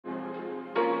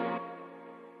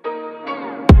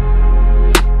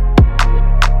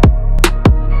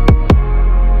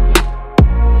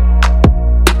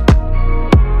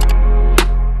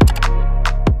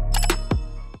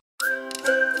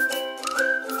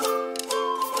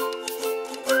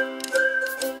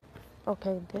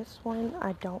Okay, this one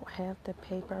I don't have the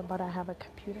paper, but I have a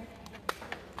computer.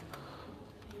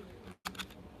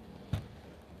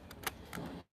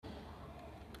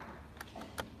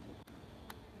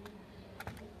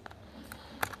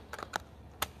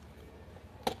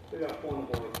 We got one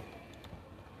board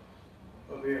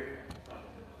over here.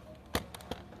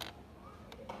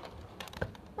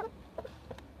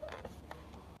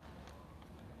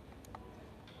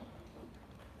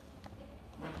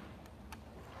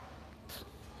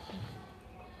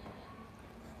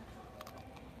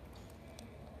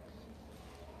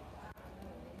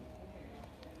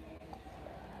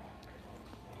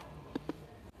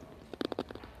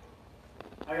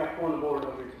 I got one board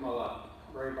over here to my left,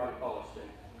 for everybody polish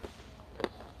it.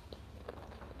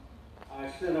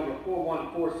 I sent over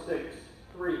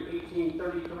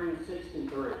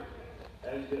 4146-3-1833-63.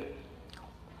 That is good.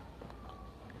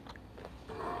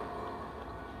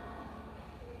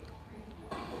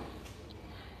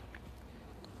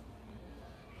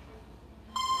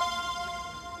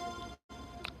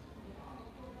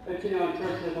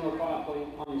 Instructions number 5,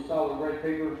 on your solid red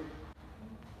paper.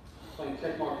 Playing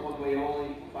check mark one way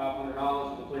only,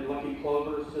 $500. We'll play Lucky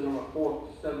Clover, set number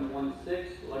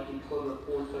 4716. Lucky Clover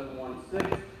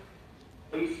 4716.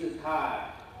 Aces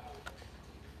High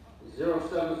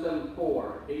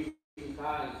 0774. Aces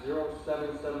High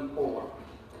 0774.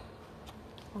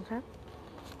 Okay.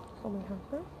 So we have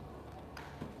this.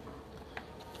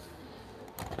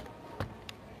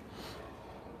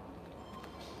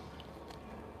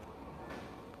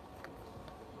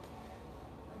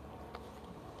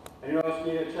 Anyone else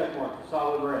need a check mark for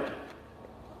solid red?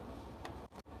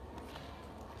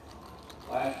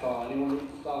 Last call. Anyone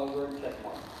needs a solid red check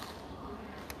mark?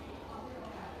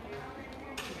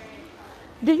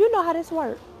 Do you know how this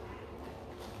works?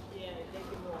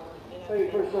 Hey,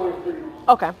 first one is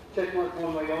Okay. check mark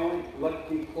one way only.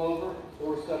 Lucky Clover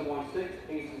 4716.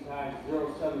 Aces High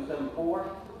 0774.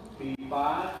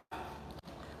 B5.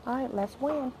 All right, let's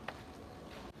win.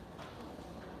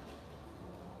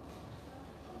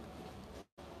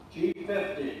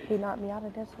 G50. He knocked me out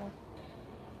of this one.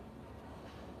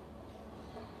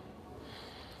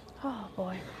 Oh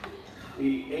boy.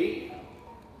 B8.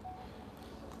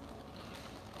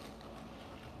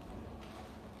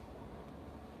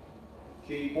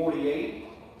 G48.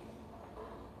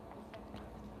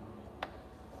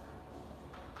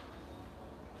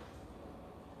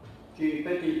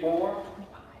 G54. 25.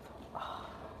 Oh,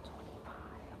 25.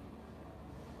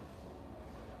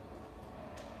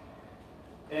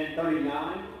 And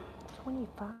 39.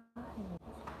 25.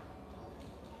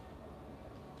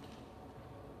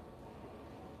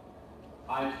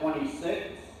 I-26.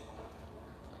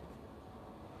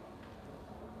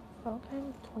 Okay,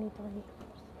 23.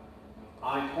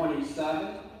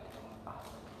 I-27.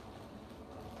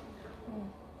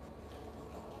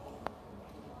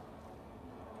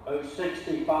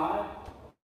 O65.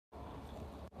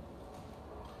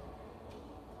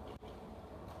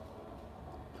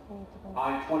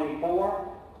 I-24.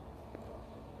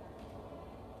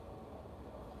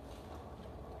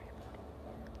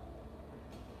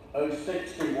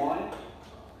 O61.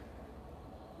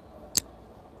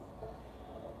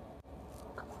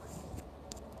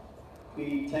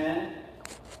 B10.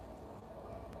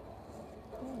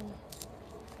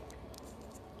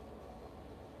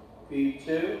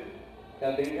 B2.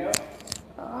 Got bingo?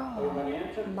 Oh, Everybody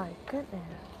answer? my goodness.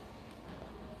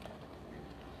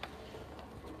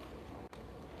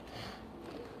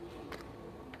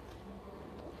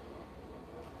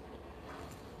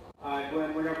 All right,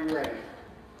 Glenn, whenever you're ready.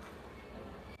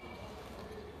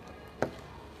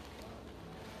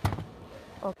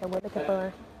 Okay, we're looking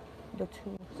for the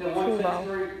two. So Two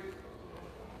 163. row.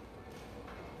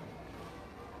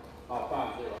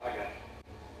 Oh, 50. I got it.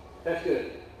 That's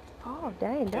good. Oh,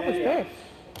 dang, that was And this.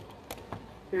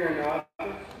 Here now.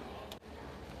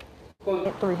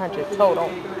 At 300 total.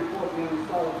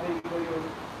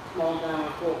 Small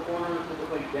down 4 corners. We'll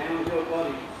play Downhill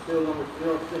Buddy. Still number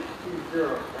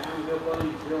 0620. Downhill Buddy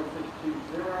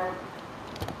 0620.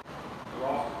 We'll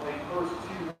also play first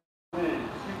two win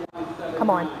 2179. Come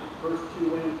on. First two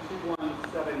win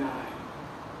 2179.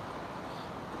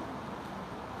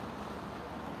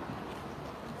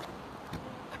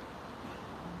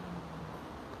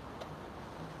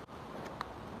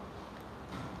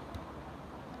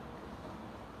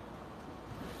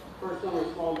 First one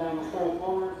is small down 4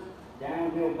 corners.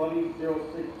 Downhill Buddy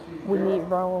 0620. We need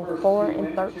row First 4 two and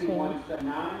win 13.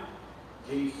 2179.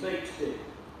 G60.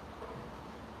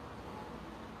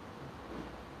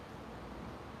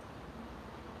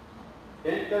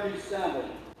 Then 37.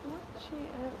 What she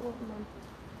at with my...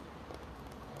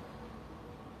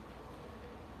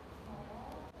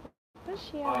 Where's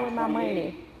she at with my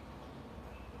money?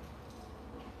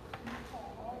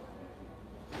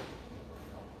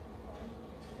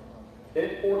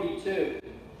 Bid 42.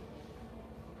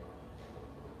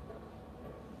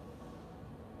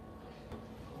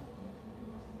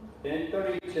 Bid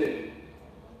 32.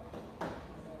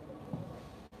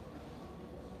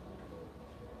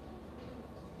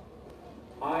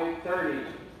 I 30.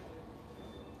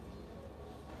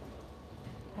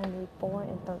 I need 4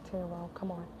 and 13 roll.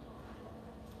 Come on.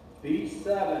 B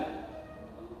 7.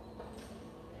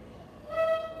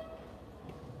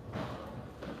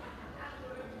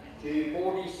 G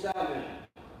 47.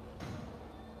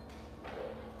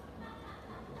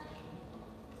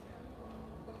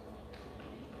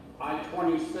 I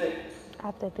 26.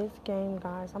 After this game,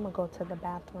 guys, I'm going to go to the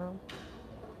bathroom.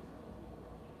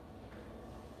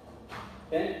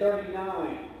 N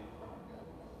 39.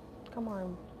 Come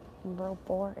on. Row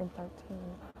 4 and 13.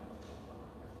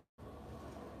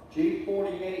 G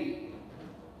 48.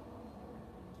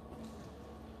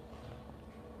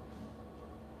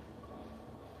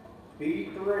 B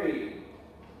 3.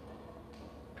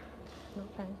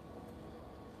 Okay.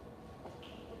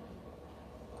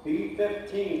 B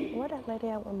 15. Where that lady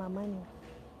at with my money?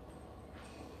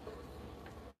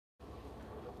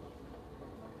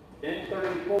 N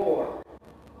 34.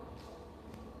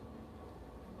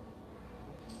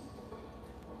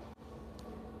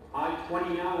 I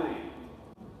 29.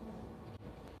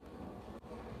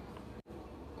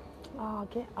 Oh,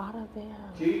 get out of there.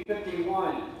 G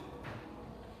 51.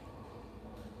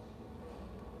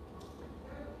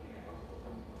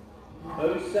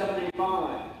 O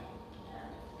 75.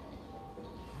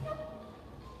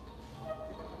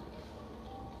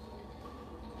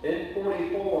 N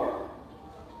 44.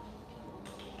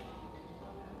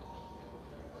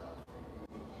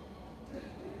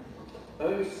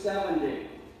 O 70.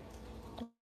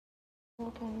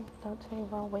 Okay, 13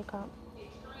 roll, wake up.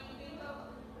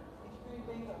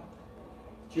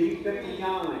 G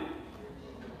 59.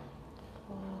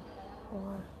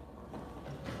 4.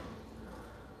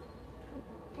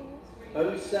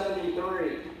 O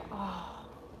 73. Oh.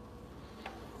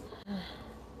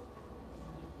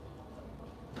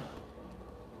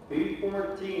 B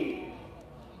 14.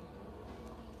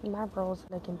 My roll's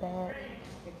looking bad.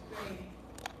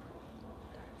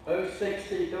 O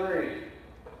 63. 31.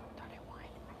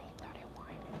 I need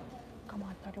 31. Come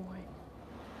on, 31.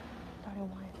 31,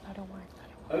 31,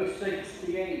 31. O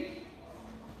 68.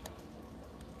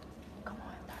 Come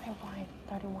on, 31,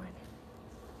 31.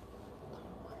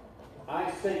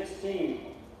 I 16.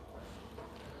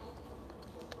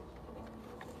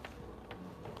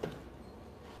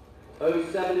 O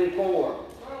 74.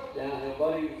 Downhill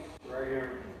buddies, right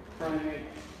here. Front of me.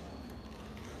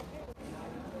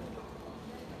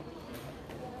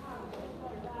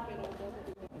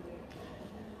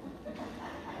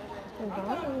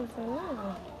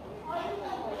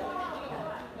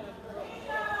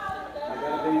 I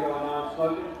got a bingo on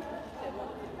non-smoking.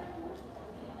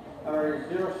 Alright,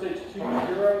 0620.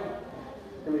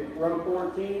 Gonna be row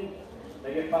 14.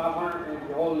 They get 500, and if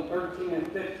you're holding 13 and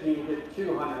 15, you get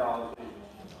 $200 each.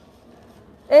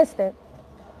 Instant.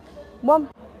 One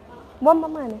more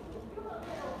money.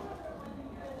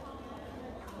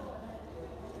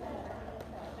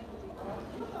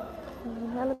 The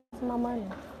hell is my money?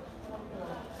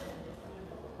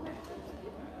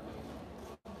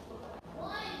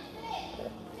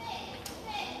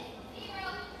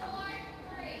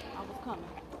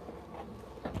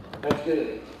 That's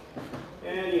good.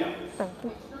 Any others? Thank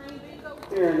you.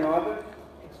 Here are no others.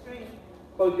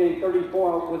 Both game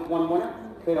 34 with one winner.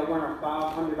 Paid a winner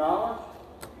 $500.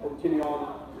 We'll continue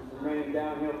on the remaining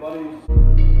downhill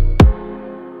buddies.